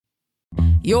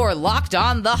You're Locked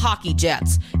On the Hockey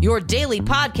Jets, your daily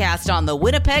podcast on the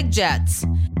Winnipeg Jets.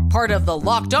 Part of the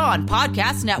Locked On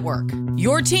Podcast Network,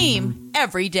 your team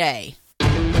every day.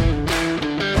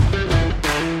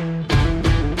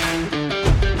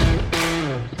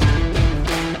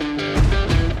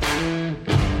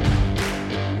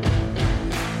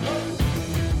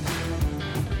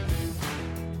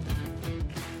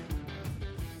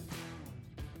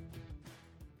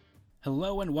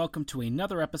 Hello and welcome to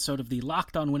another episode of the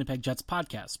Locked On Winnipeg Jets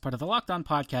podcast, part of the Locked On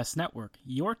Podcast Network,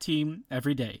 your team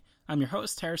every day. I'm your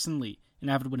host, Harrison Lee, an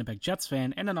avid Winnipeg Jets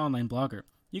fan and an online blogger.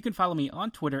 You can follow me on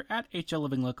Twitter at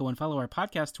HLLivingLoco and follow our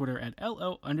podcast Twitter at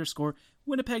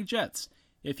LO_Winnipeg Jets.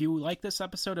 If you like this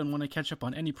episode and want to catch up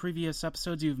on any previous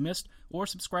episodes you've missed or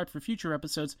subscribe for future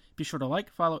episodes, be sure to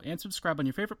like, follow, and subscribe on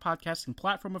your favorite podcasting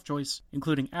platform of choice,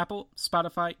 including Apple,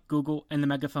 Spotify, Google, and the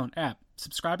Megaphone app.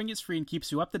 Subscribing is free and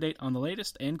keeps you up to date on the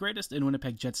latest and greatest in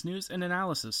Winnipeg Jets news and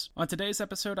analysis. On today's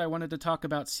episode, I wanted to talk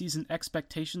about season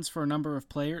expectations for a number of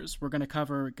players. We're going to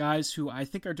cover guys who I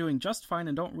think are doing just fine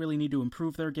and don't really need to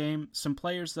improve their game, some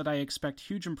players that I expect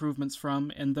huge improvements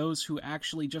from, and those who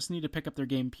actually just need to pick up their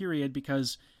game, period,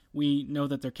 because we know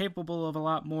that they're capable of a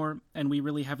lot more, and we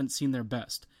really haven't seen their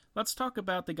best. Let's talk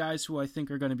about the guys who I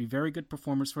think are going to be very good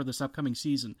performers for this upcoming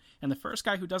season. And the first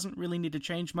guy who doesn't really need to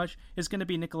change much is going to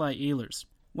be Nikolai Ehlers.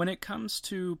 When it comes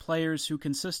to players who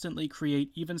consistently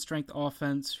create even-strength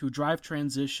offense, who drive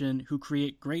transition, who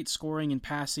create great scoring and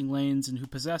passing lanes, and who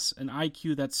possess an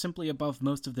IQ that's simply above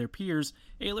most of their peers,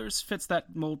 Ehlers fits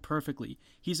that mold perfectly.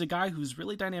 He's a guy who's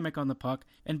really dynamic on the puck,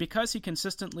 and because he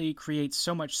consistently creates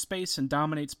so much space and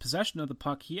dominates possession of the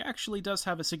puck, he actually does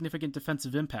have a significant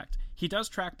defensive impact. He does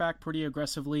track back pretty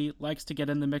aggressively, likes to get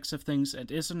in the mix of things,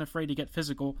 and isn't afraid to get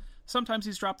physical. Sometimes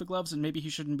he's dropped the gloves, and maybe he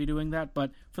shouldn't be doing that,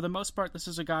 but for the most part, this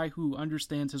is a guy who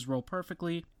understands his role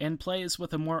perfectly and plays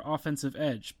with a more offensive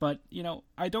edge. But,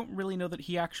 I don't really know that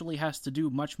he actually has to do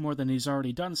much more than he's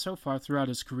already done so far throughout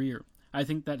his career. I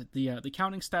think that the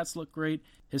counting stats look great.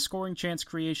 His scoring chance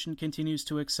creation continues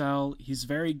to excel. He's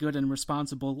very good and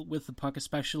responsible with the puck,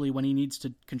 especially when he needs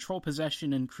to control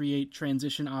possession and create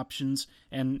transition options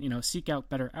and, seek out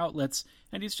better outlets.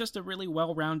 And he's just a really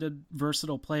well-rounded,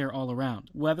 versatile player all around.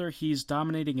 Whether he's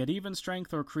dominating at even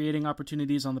strength or creating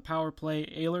opportunities on the power play,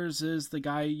 Ehlers is the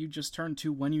guy you just turn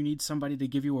to when you need somebody to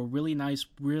give you a really nice,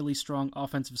 really strong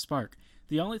offensive spark.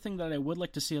 The only thing that I would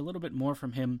like to see a little bit more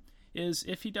from him is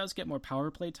if he does get more power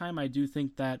play time, I do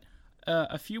think that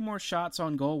a few more shots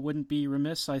on goal wouldn't be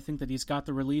remiss. I think that he's got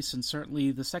the release, and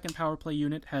certainly the second power play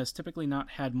unit has typically not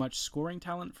had much scoring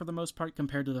talent for the most part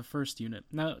compared to the first unit.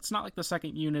 Now, it's not like the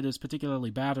second unit is particularly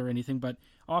bad or anything, but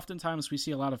oftentimes we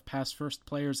see a lot of pass-first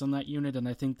players on that unit, and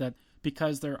I think that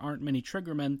because there aren't many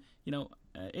triggermen,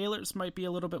 Ehlers might be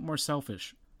a little bit more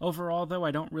selfish. Overall, though,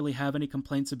 I don't really have any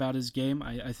complaints about his game.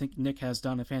 I think Nick has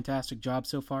done a fantastic job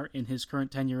so far in his current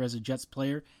tenure as a Jets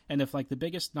player, and if, the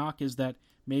biggest knock is that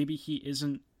maybe he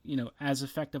isn't, as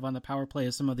effective on the power play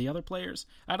as some of the other players,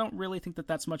 I don't really think that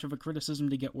that's much of a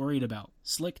criticism to get worried about.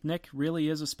 Slick Nick really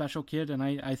is a special kid, and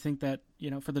I think that,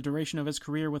 for the duration of his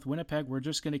career with Winnipeg, we're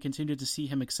just going to continue to see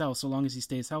him excel so long as he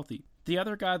stays healthy. The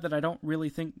other guy that I don't really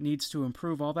think needs to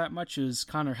improve all that much is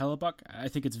Connor Hellebuyck. I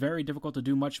think it's very difficult to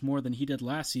do much more than he did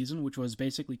last season, which was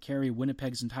basically carry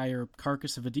Winnipeg's entire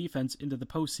carcass of a defense into the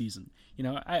postseason.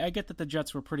 I get that the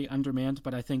Jets were pretty undermanned,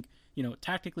 but I think,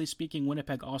 tactically speaking,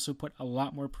 Winnipeg also put a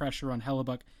lot more pressure on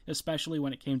Hellebuyck, especially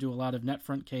when it came to a lot of net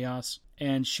front chaos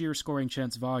and sheer scoring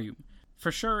chance volume.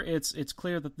 For sure, it's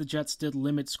clear that the Jets did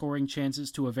limit scoring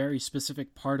chances to a very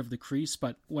specific part of the crease,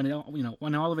 but when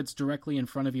all of it's directly in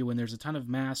front of you, when there's a ton of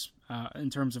mass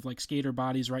in terms of skater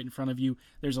bodies right in front of you,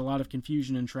 there's a lot of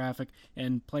confusion in traffic,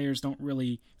 and players don't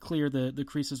really clear the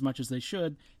crease as much as they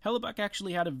should. Hellebuyck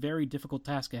actually had a very difficult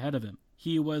task ahead of him.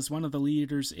 He was one of the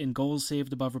leaders in goals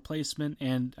saved above replacement,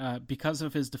 and because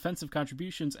of his defensive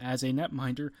contributions as a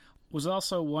netminder, was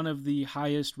also one of the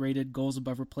highest rated goals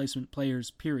above replacement players,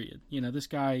 period. This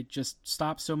guy just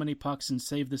stopped so many pucks and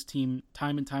saved this team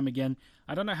time and time again.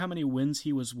 I don't know how many wins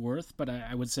he was worth, but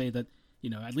I would say that,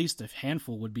 at least a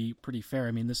handful would be pretty fair.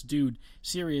 I mean, this dude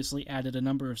seriously added a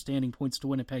number of standing points to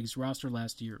Winnipeg's roster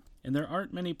last year. And there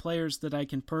aren't many players that I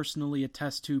can personally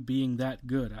attest to being that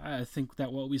good. I think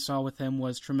that what we saw with him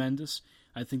was tremendous.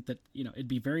 I think that, it'd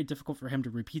be very difficult for him to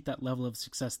repeat that level of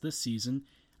success this season.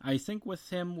 I think with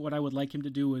him, what I would like him to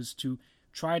do is to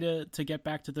try to get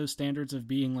back to those standards of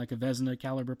being like a Vezina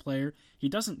caliber player. He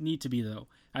doesn't need to be, though.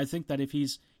 I think that if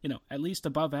he's, at least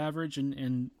above average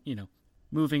and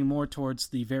moving more towards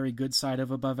the very good side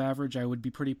of above average, I would be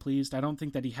pretty pleased. I don't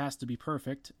think that he has to be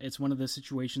perfect. It's one of the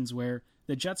situations where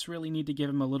the Jets really need to give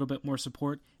him a little bit more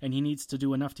support, and he needs to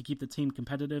do enough to keep the team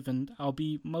competitive, and I'll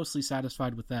be mostly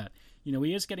satisfied with that. He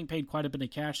is getting paid quite a bit of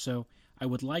cash, so I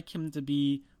would like him to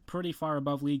be pretty far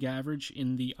above league average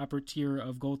in the upper tier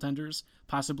of goaltenders,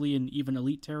 possibly in even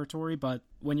elite territory, but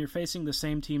when you're facing the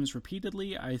same teams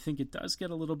repeatedly, I think it does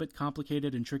get a little bit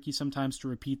complicated and tricky sometimes to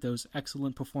repeat those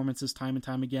excellent performances time and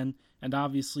time again, and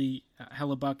obviously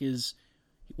Hellebuyck is...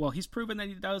 Well, he's proven that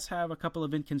he does have a couple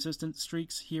of inconsistent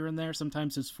streaks here and there.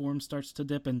 Sometimes his form starts to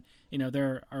dip, and,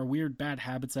 there are weird bad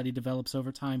habits that he develops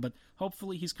over time, but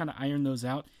hopefully he's kind of ironed those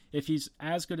out. If he's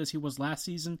as good as he was last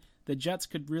season, the Jets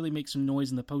could really make some noise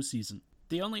in the postseason.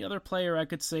 The only other player I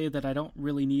could say that I don't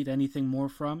really need anything more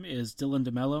from is Dylan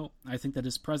DeMello. I think that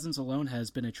his presence alone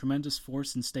has been a tremendous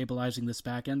force in stabilizing this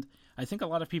back end. I think a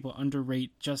lot of people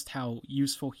underrate just how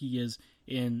useful he is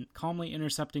in calmly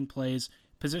intercepting plays,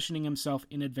 positioning himself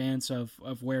in advance of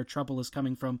where trouble is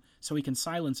coming from so he can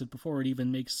silence it before it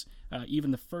even makes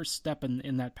even the first step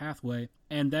in that pathway.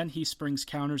 And then he springs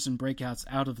counters and breakouts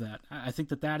out of that. I think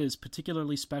that is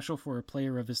particularly special for a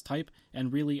player of his type,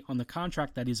 and really on the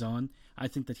contract that he's on, I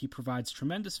think that he provides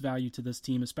tremendous value to this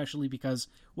team, especially because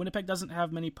Winnipeg doesn't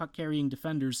have many puck-carrying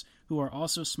defenders who are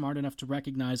also smart enough to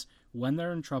recognize when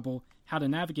they're in trouble, how to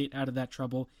navigate out of that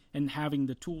trouble, and having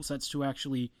the tool sets to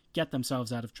actually get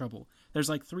themselves out of trouble. There's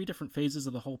like 3 different phases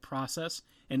of the whole process,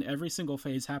 and every single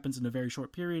phase happens in a very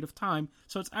short period of time,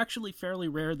 so it's actually fairly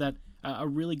rare that a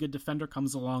really good defender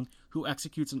comes along who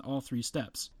executes in all 3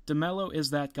 steps. DeMello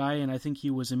is that guy, and I think he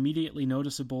was immediately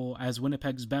noticeable as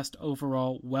Winnipeg's best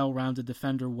overall well-rounded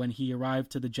defender when he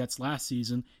arrived to the Jets last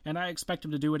season, and I expect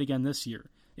him to do it again this year.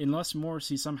 Unless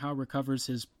Morrissey somehow recovers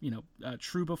his,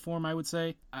 Trouba form, I would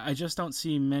say, I just don't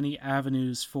see many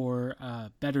avenues for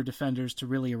better defenders to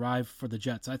really arrive for the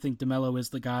Jets. I think DeMello is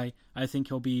the guy. I think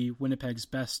he'll be Winnipeg's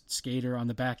best skater on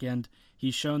the back end.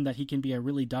 He's shown that he can be a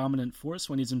really dominant force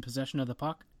when he's in possession of the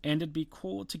puck, and it'd be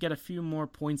cool to get a few more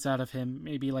points out of him.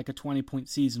 Maybe like a 20-point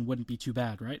season wouldn't be too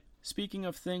bad, right? Speaking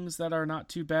of things that are not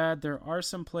too bad, there are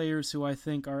some players who I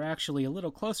think are actually a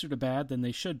little closer to bad than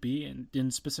they should be, and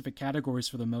in specific categories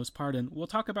for the most part, and we'll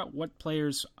talk about what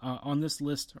players on this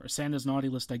list, or Santa's naughty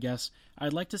list, I guess,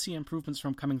 I'd like to see improvements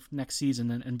from coming next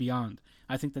season and beyond.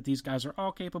 I think that these guys are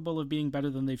all capable of being better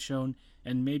than they've shown,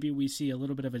 and maybe we see a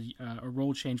little bit of a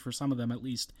role change for some of them at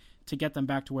least, to get them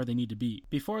back to where they need to be.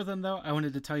 Before then, though, I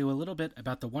wanted to tell you a little bit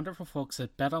about the wonderful folks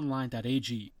at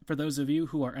BetOnline.ag. For those of you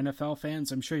who are NFL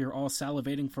fans, I'm sure you're all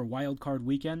salivating for Wild Card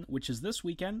Weekend, which is this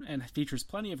weekend and features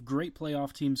plenty of great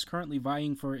playoff teams currently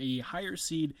vying for a higher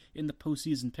seed in the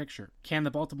postseason picture. Can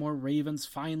the Baltimore Ravens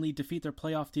finally defeat their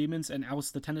playoff demons and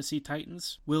oust the Tennessee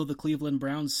Titans? Will the Cleveland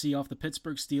Browns see off the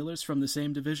Pittsburgh Steelers from the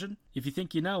same division? If you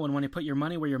think you know and want to put your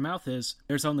money where your mouth is,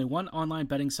 there's only one online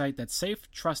betting site that's safe,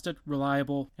 trusted,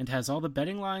 reliable, and has all the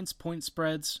betting lines, point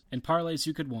spreads, and parlays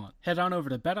you could want. Head on over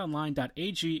to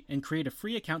betonline.ag and create a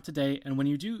free account today, and when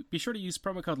you do, be sure to use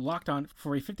promo code LOCKEDON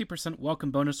for a 50%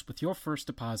 welcome bonus with your first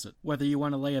deposit. Whether you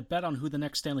want to lay a bet on who the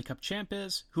next Stanley Cup champ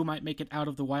is, who might make it out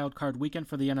of the Wild Card Weekend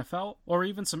for the NFL, or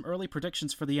even some early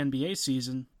predictions for the NBA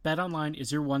season, BetOnline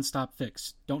is your one-stop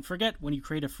fix. Don't forget, when you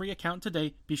create a free account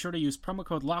today, be sure to use promo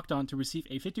code LOCKEDON to receive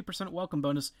a 50% welcome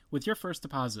bonus with your first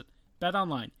deposit.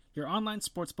 BetOnline, your online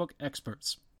sportsbook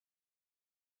experts.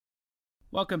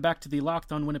 Welcome back to the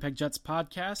Locked On Winnipeg Jets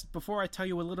podcast. Before I tell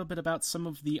you a little bit about some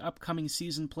of the upcoming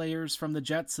season players from the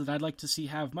Jets that I'd like to see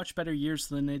have much better years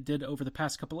than they did over the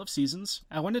past couple of seasons,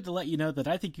 I wanted to let you know that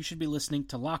I think you should be listening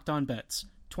to Locked On Bets.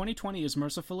 2020 is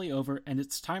mercifully over, and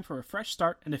it's time for a fresh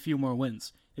start and a few more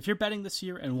wins. If you're betting this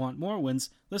year and want more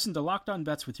wins, listen to Locked On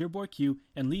Bets with your boy Q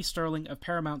and Lee Sterling of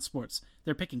Paramount Sports.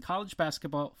 They're picking college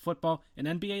basketball, football, and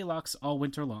NBA locks all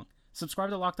winter long.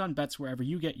 Subscribe to Locked On Bets wherever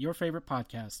you get your favorite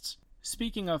podcasts.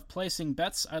 Speaking of placing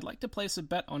bets, I'd like to place a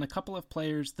bet on a couple of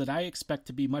players that I expect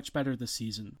to be much better this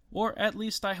season. Or at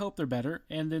least I hope they're better,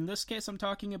 and in this case I'm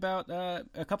talking about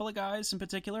a couple of guys in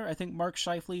particular. I think Mark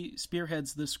Scheifele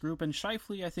spearheads this group, and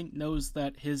Scheifele I think knows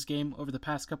that his game over the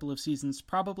past couple of seasons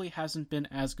probably hasn't been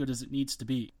as good as it needs to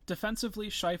be. Defensively,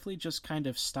 Scheifele just kind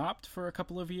of stopped for a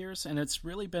couple of years, and it's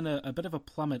really been a bit of a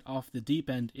plummet off the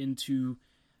deep end into,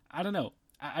 I don't know,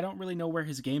 I don't really know where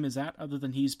his game is at other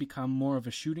than he's become more of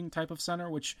a shooting type of center,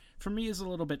 which for me is a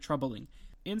little bit troubling.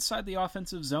 Inside the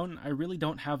offensive zone, I really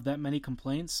don't have that many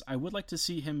complaints. I would like to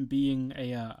see him being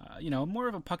more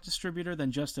of a puck distributor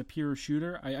than just a pure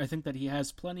shooter. I think that he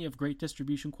has plenty of great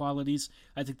distribution qualities.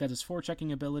 I think that his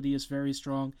forechecking ability is very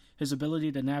strong. His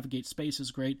ability to navigate space is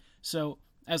great. So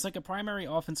As like a primary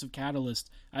offensive catalyst,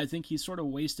 I think he's sort of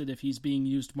wasted if he's being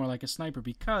used more like a sniper,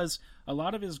 because a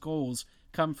lot of his goals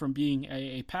come from being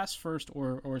a pass first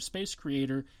or a space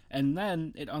creator, and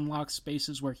then it unlocks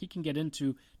spaces where he can get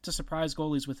into to surprise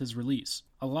goalies with his release.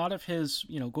 A lot of his,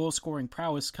 goal scoring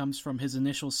prowess comes from his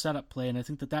initial setup play, and I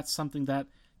think that that's something that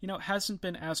hasn't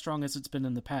been as strong as it's been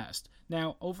in the past.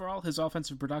 Now, overall, his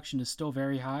offensive production is still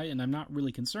very high, and I'm not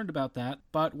really concerned about that,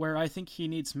 but where I think he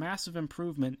needs massive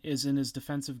improvement is in his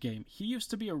defensive game. He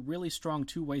used to be a really strong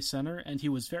two-way center, and he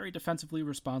was very defensively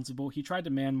responsible. He tried to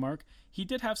man mark. He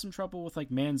did have some trouble with,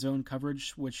 man-zone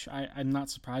coverage, which I'm not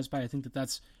surprised by. I think that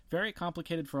that's very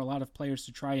complicated for a lot of players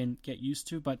to try and get used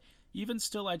to, but even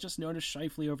still, I just noticed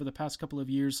Scheifele over the past couple of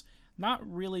years not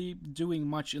really doing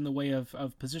much in the way of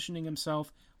positioning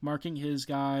himself, marking his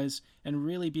guys, and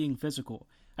really being physical.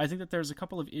 I think that there's a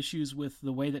couple of issues with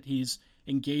the way that he's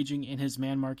engaging in his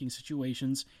man-marking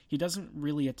situations. He doesn't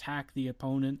really attack the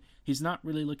opponent. He's not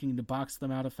really looking to box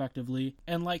them out effectively.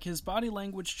 And, his body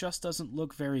language just doesn't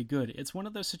look very good. It's one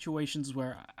of those situations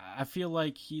where I feel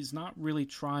like he's not really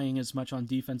trying as much on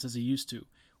defense as he used to,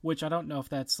 which I don't know if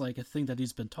that's a thing that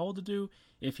he's been told to do,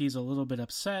 if he's a little bit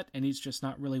upset and he's just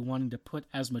not really wanting to put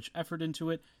as much effort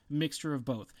into it, mixture of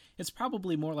both. It's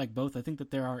probably more like both. I think that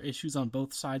there are issues on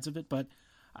both sides of it, but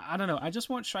I don't know. I just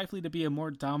want Scheifele to be a more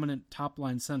dominant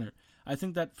top-line center. I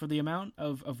think that for the amount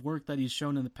of work that he's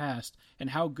shown in the past and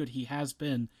how good he has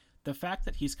been, the fact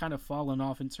that he's kind of fallen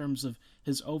off in terms of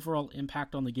his overall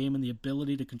impact on the game and the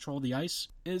ability to control the ice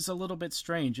is a little bit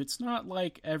strange. It's not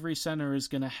like every center is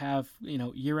going to have,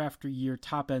 year after year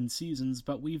top-end seasons,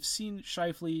 but we've seen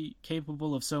Scheifele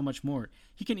capable of so much more.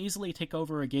 He can easily take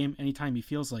over a game anytime he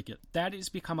feels like it. That has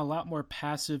become a lot more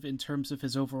passive in terms of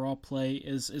his overall play,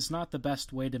 is not the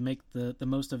best way to make the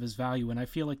most of his value, and I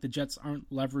feel like the Jets aren't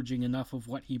leveraging enough of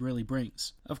what he really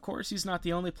brings. Of course, he's not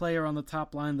the only player on the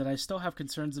top line that I still have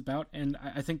concerns about, and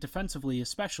I think defensively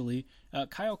especially,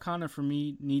 Kyle Connor for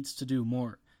me needs to do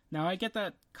more. Now, I get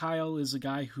that Kyle is a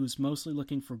guy who's mostly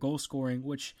looking for goal scoring,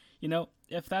 which,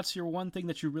 if that's your one thing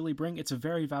that you really bring, it's a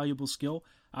very valuable skill.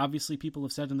 Obviously, people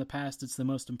have said in the past it's the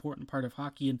most important part of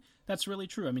hockey, and that's really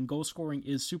true. I mean, goal scoring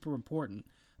is super important.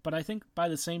 But I think by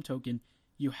the same token,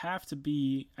 you have to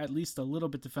be at least a little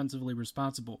bit defensively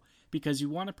responsible, because you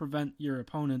want to prevent your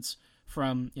opponents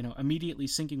from, immediately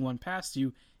sinking one past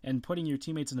you and putting your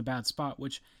teammates in a bad spot,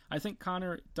 which I think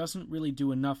Connor doesn't really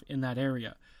do enough in that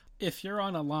area. If you're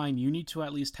on a line, you need to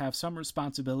at least have some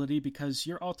responsibility, because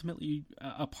you're ultimately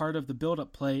a part of the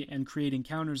build-up play and creating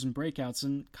counters and breakouts,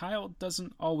 and Kyle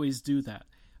doesn't always do that.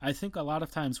 I think a lot of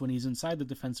times when he's inside the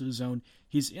defensive zone,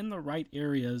 he's in the right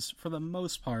areas for the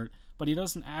most part, but he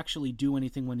doesn't actually do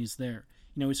anything when he's there.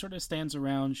 He sort of stands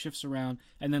around, shifts around,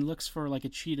 and then looks for a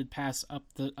cheated pass up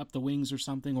the wings or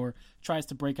something, or tries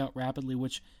to break out rapidly,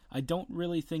 which I don't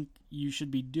really think you should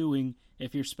be doing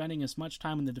if you're spending as much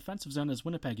time in the defensive zone as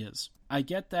Winnipeg is. I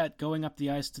get that going up the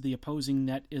ice to the opposing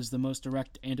net is the most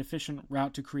direct and efficient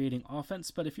route to creating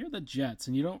offense, but if you're the Jets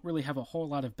and you don't really have a whole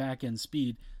lot of back-end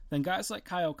speed, then guys like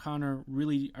Kyle Connor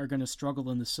really are going to struggle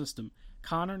in the system.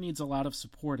 Connor needs a lot of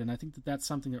support, and I think that that's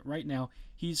something that right now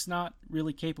he's not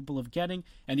really capable of getting,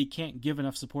 and he can't give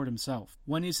enough support himself.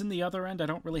 When he's in the other end, I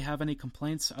don't really have any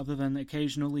complaints, other than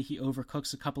occasionally he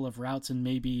overcooks a couple of routes and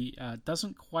maybe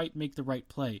doesn't quite make the right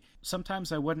play.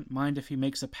 Sometimes I wouldn't mind if he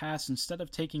makes a pass instead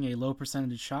of taking a low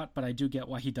percentage shot, but I do get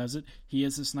why he does it. He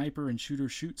is a sniper and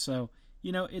shoot, so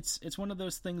it's one of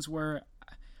those things where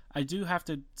I do have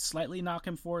to slightly knock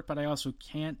him for it, but I also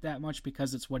can't that much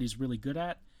because it's what he's really good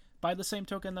at. By the same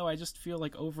token, though, I just feel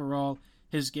like overall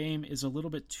his game is a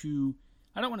little bit too,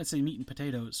 I don't want to say meat and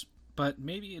potatoes, but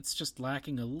maybe it's just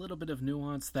lacking a little bit of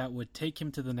nuance that would take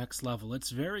him to the next level. It's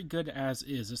very good as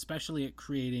is, especially at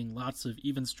creating lots of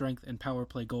even strength and power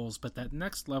play goals, but that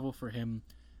next level for him,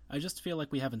 I just feel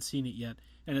like we haven't seen it yet,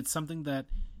 and it's something that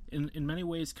in many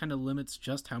ways kind of limits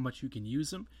just how much you can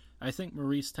use him. I think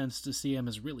Maurice tends to see him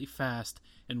as really fast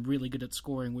and really good at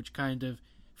scoring, which kind of,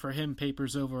 for him,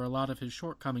 papers over a lot of his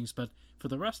shortcomings, but for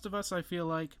the rest of us, I feel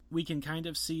like we can kind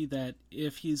of see that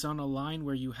if he's on a line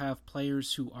where you have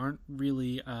players who aren't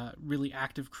really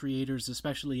active creators,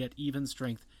 especially at even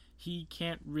strength, he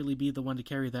can't really be the one to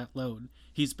carry that load.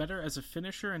 He's better as a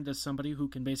finisher and as somebody who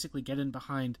can basically get in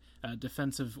behind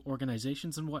defensive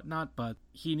organizations and whatnot, but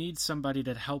he needs somebody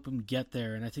to help him get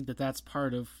there, and I think that that's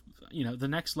part of, the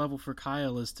next level for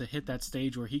Kyle is to hit that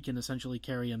stage where he can essentially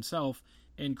carry himself,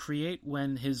 and create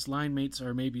when his line mates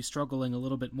are maybe struggling a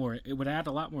little bit more. It would add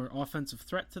a lot more offensive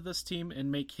threat to this team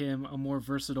and make him a more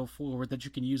versatile forward that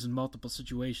you can use in multiple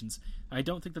situations. I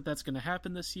don't think that that's going to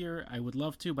happen this year. I would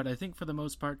love to, but I think for the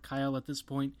most part, Kyle at this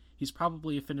point, he's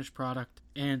probably a finished product,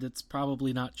 and it's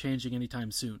probably not changing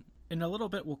anytime soon. In a little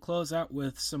bit, we'll close out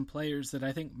with some players that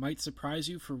I think might surprise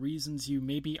you for reasons you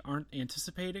maybe aren't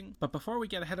anticipating. But before we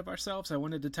get ahead of ourselves, I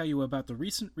wanted to tell you about the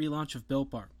recent relaunch of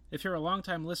Built Bar. If you're a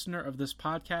longtime listener of this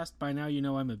podcast, by now you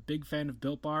know I'm a big fan of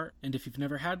Built Bar, and if you've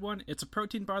never had one, it's a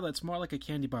protein bar that's more like a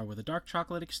candy bar with a dark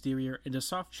chocolate exterior and a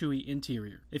soft, chewy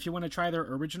interior. If you want to try their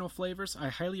original flavors, I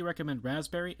highly recommend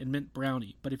raspberry and mint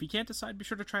brownie, but if you can't decide, be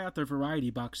sure to try out their variety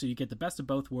box so you get the best of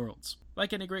both worlds.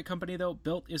 Like any great company though,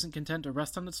 Built isn't content to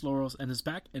rest on its laurels and is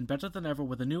back and better than ever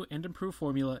with a new and improved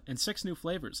formula and 6 new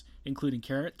flavors, including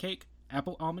carrot cake,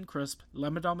 apple almond crisp,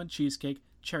 lemon almond cheesecake,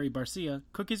 cherry barcia,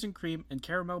 cookies and cream, and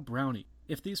caramel brownie.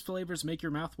 If these flavors make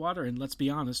your mouth water, and let's be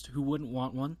honest, who wouldn't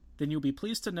want one? Then you'll be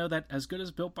pleased to know that as good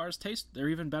as Built Bars taste, they're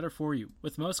even better for you,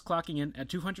 with most clocking in at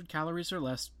 200 calories or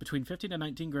less, between 15 to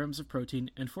 19 grams of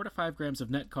protein, and 4 to 5 grams of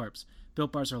net carbs.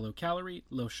 Built Bars are low calorie,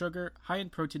 low sugar, high in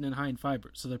protein, and high in fiber,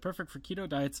 so they're perfect for keto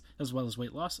diets as well as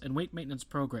weight loss and weight maintenance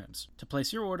programs. To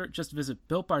place your order, just visit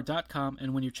BuiltBar.com,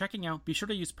 and when you're checking out, be sure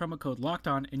to use promo code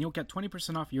LOCKEDON and you'll get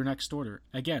 20% off your next order.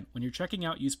 Again, when you're checking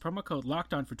out, use promo code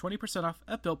LOCKEDON for 20% off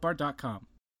at BuiltBar.com.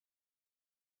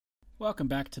 Welcome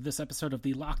back to this episode of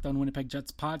the Locked On Winnipeg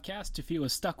Jets podcast. If you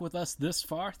have stuck with us this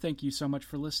far, thank you so much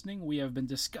for listening. We have been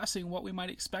discussing what we might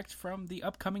expect from the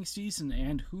upcoming season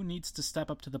and who needs to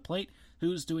step up to the plate,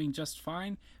 who's doing just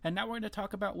fine, and now we're going to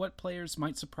talk about what players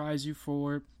might surprise you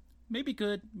for maybe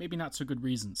good, maybe not so good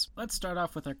reasons. Let's start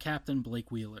off with our captain, Blake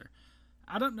Wheeler.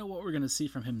 I don't know what we're going to see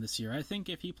from him this year. I think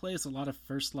if he plays a lot of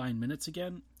first-line minutes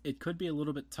again, it could be a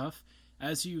little bit tough.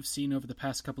 As you've seen over the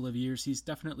past couple of years, he's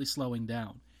definitely slowing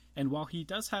down. And while he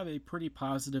does have a pretty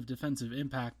positive defensive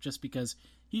impact just because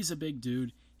he's a big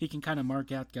dude, he can kind of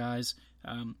mark out guys,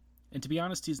 and to be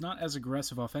honest, he's not as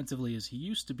aggressive offensively as he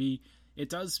used to be. It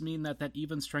does mean that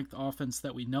even strength offense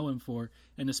that we know him for,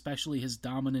 and especially his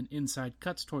dominant inside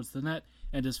cuts towards the net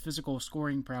and his physical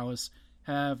scoring prowess,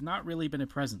 have not really been a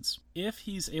presence. If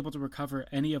he's able to recover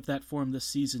any of that form this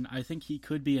season, I think he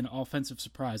could be an offensive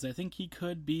surprise. I think he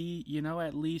could be,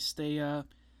 at least a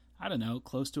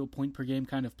close to a point per game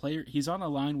kind of player. He's on a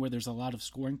line where there's a lot of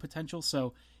scoring potential,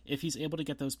 so if he's able to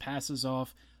get those passes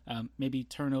off, maybe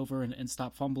turn over and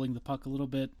stop fumbling the puck a little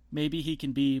bit, maybe he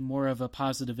can be more of a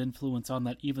positive influence on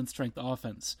that even strength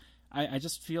offense. I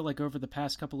just feel like over the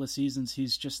past couple of seasons,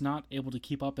 he's just not able to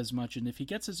keep up as much, and if he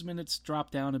gets his minutes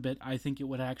dropped down a bit, I think it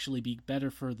would actually be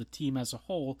better for the team as a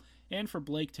whole, and for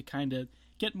Blake to kind of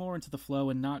get more into the flow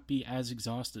and not be as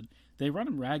exhausted. They run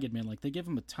him ragged, man. They give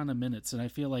him a ton of minutes, and I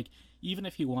feel like even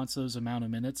if he wants those amount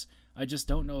of minutes, I just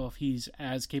don't know if he's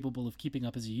as capable of keeping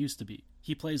up as he used to be.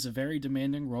 He plays a very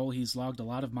demanding role. He's logged a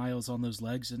lot of miles on those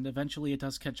legs, and eventually it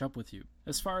does catch up with you.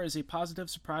 As far as a positive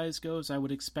surprise goes, I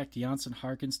would expect Janssen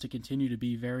Harkins to continue to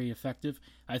be very effective.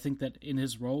 I think that in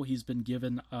his role, he's been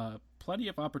given plenty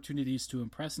of opportunities to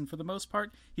impress, and for the most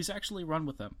part, he's actually run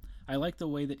with them. I like the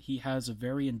way that he has a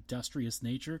very industrious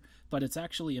nature, but it's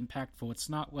actually impactful. It's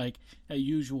not like a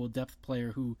usual depth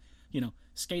player who,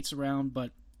 skates around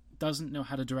but doesn't know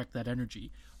how to direct that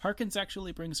energy. Harkins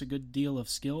actually brings a good deal of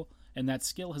skill, and that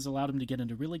skill has allowed him to get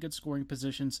into really good scoring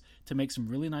positions, to make some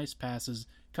really nice passes,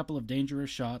 a couple of dangerous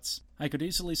shots. I could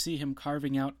easily see him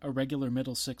carving out a regular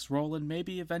middle six role, and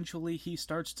maybe eventually he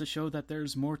starts to show that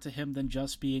there's more to him than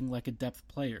just being like a depth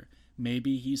player.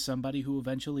 Maybe he's somebody who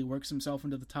eventually works himself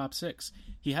into the top six.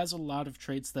 He has a lot of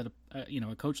traits that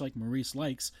a coach like Maurice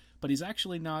likes, but he's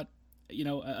actually not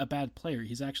a bad player.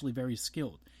 He's actually very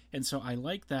skilled. And so I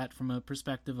like that from a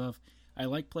perspective of, I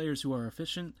like players who are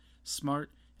efficient,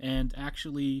 smart, and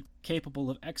actually capable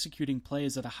of executing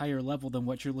plays at a higher level than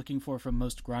what you're looking for from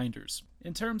most grinders.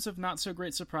 In terms of not so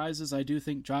great surprises, I do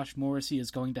think Josh Morrissey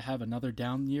is going to have another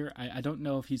down year. I don't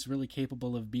know if he's really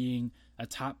capable of being a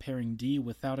top pairing D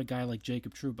without a guy like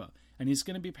Jacob Trouba. And he's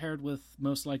going to be paired with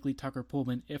most likely Tucker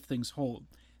Pullman if things hold.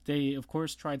 They, of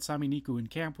course, tried Sami Niku in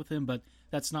camp with him, but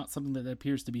that's not something that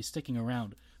appears to be sticking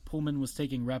around. Pullman was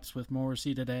taking reps with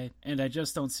Morrissey today, and I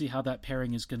just don't see how that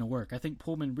pairing is going to work. I think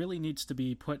Pullman really needs to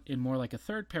be put in more like a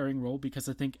third pairing role, because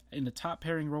I think in the top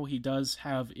pairing role he does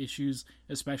have issues,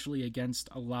 especially against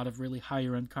a lot of really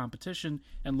higher end competition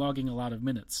and logging a lot of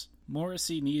minutes.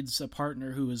 Morrissey needs a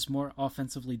partner who is more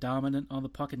offensively dominant on the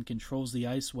puck and controls the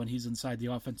ice when he's inside the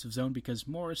offensive zone, because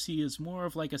Morrissey is more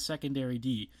of like a secondary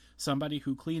D, somebody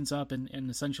who cleans up and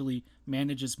essentially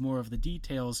manages more of the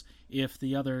details if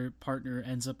the other partner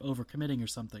ends up overcommitting or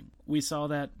something. We saw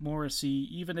that Morrissey,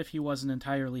 even if he wasn't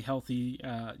entirely healthy,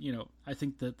 I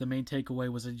think that the main takeaway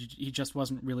was that he just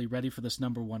wasn't really ready for this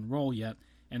number one role yet,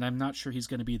 and I'm not sure he's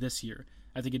going to be this year.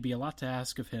 I think it'd be a lot to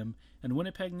ask of him, and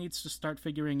Winnipeg needs to start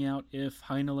figuring out if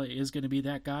Heinola is going to be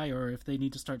that guy or if they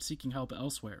need to start seeking help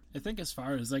elsewhere. I think as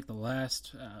far as like the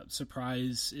last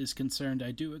surprise is concerned,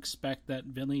 I do expect that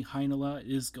Ville Heinola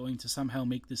is going to somehow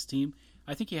make this team.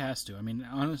 I think he has to. I mean,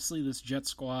 honestly, this Jet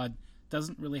squad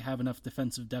doesn't really have enough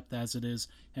defensive depth as it is,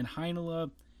 and Heinola,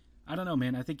 I don't know,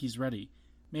 man, I think he's ready.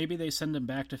 Maybe they send him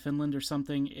back to Finland or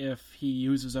something if he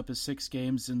uses up his 6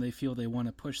 games and they feel they want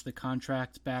to push the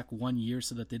contract back 1 year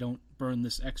so that they don't burn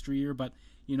this extra year. But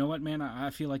you know what, man? I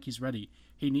feel like he's ready.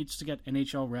 He needs to get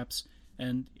NHL reps,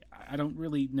 and I don't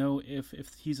really know if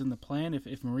he's in the plan,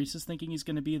 if Maurice is thinking he's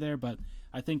going to be there, but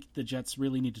I think the Jets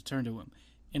really need to turn to him.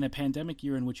 In a pandemic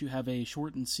year in which you have a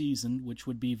shortened season, which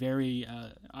would be very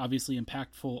obviously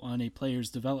impactful on a player's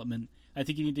development, I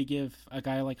think you need to give a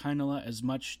guy like Heinola as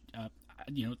much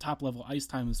top-level ice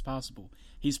time as possible.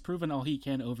 He's proven all he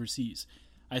can overseas.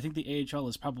 I think the AHL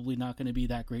is probably not going to be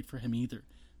that great for him either.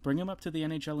 Bring him up to the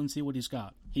NHL and see what he's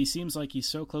got. He seems like he's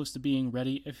so close to being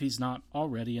ready if he's not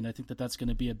already, and I think that that's going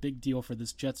to be a big deal for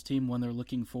this Jets team when they're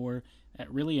looking for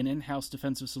really an in-house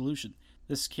defensive solution.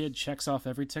 This kid checks off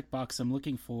every tick box I'm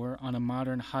looking for on a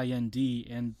modern high-end D,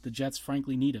 and the Jets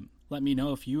frankly need him. Let me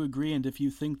know if you agree and if you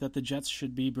think that the Jets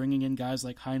should be bringing in guys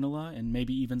like Heinola and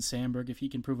maybe even Sandberg if he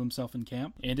can prove himself in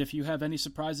camp. And if you have any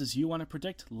surprises you want to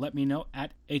predict, let me know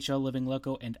at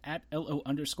HLLivingLoco and at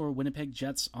LO_Winnipeg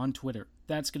Jets on Twitter.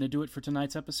 That's going to do it for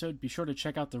tonight's episode. Be sure to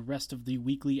check out the rest of the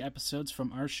weekly episodes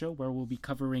from our show, where we'll be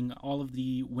covering all of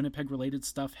the Winnipeg-related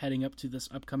stuff heading up to this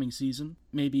upcoming season.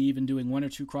 Maybe even doing 1 or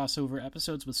 2 crossover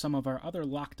episodes with some of our other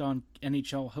Locked On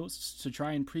NHL hosts to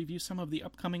try and preview some of the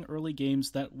upcoming early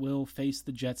games that will face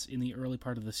the Jets in the early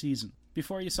part of the season.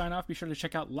 Before you sign off, be sure to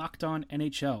check out Locked On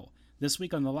NHL. This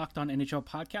week on the Locked On NHL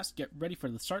podcast, get ready for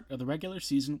the start of the regular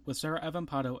season with Sarah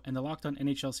Avampato and the Locked On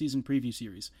NHL season preview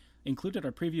series. Included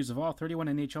are previews of all 31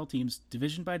 NHL teams,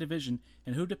 division by division,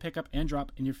 and who to pick up and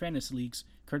drop in your fantasy leagues,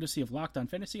 courtesy of Locked On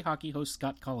Fantasy Hockey host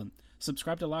Scott Cullen.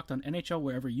 Subscribe to Locked On NHL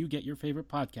wherever you get your favorite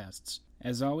podcasts.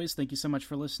 As always, thank you so much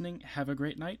for listening, have a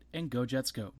great night, and go Jets go.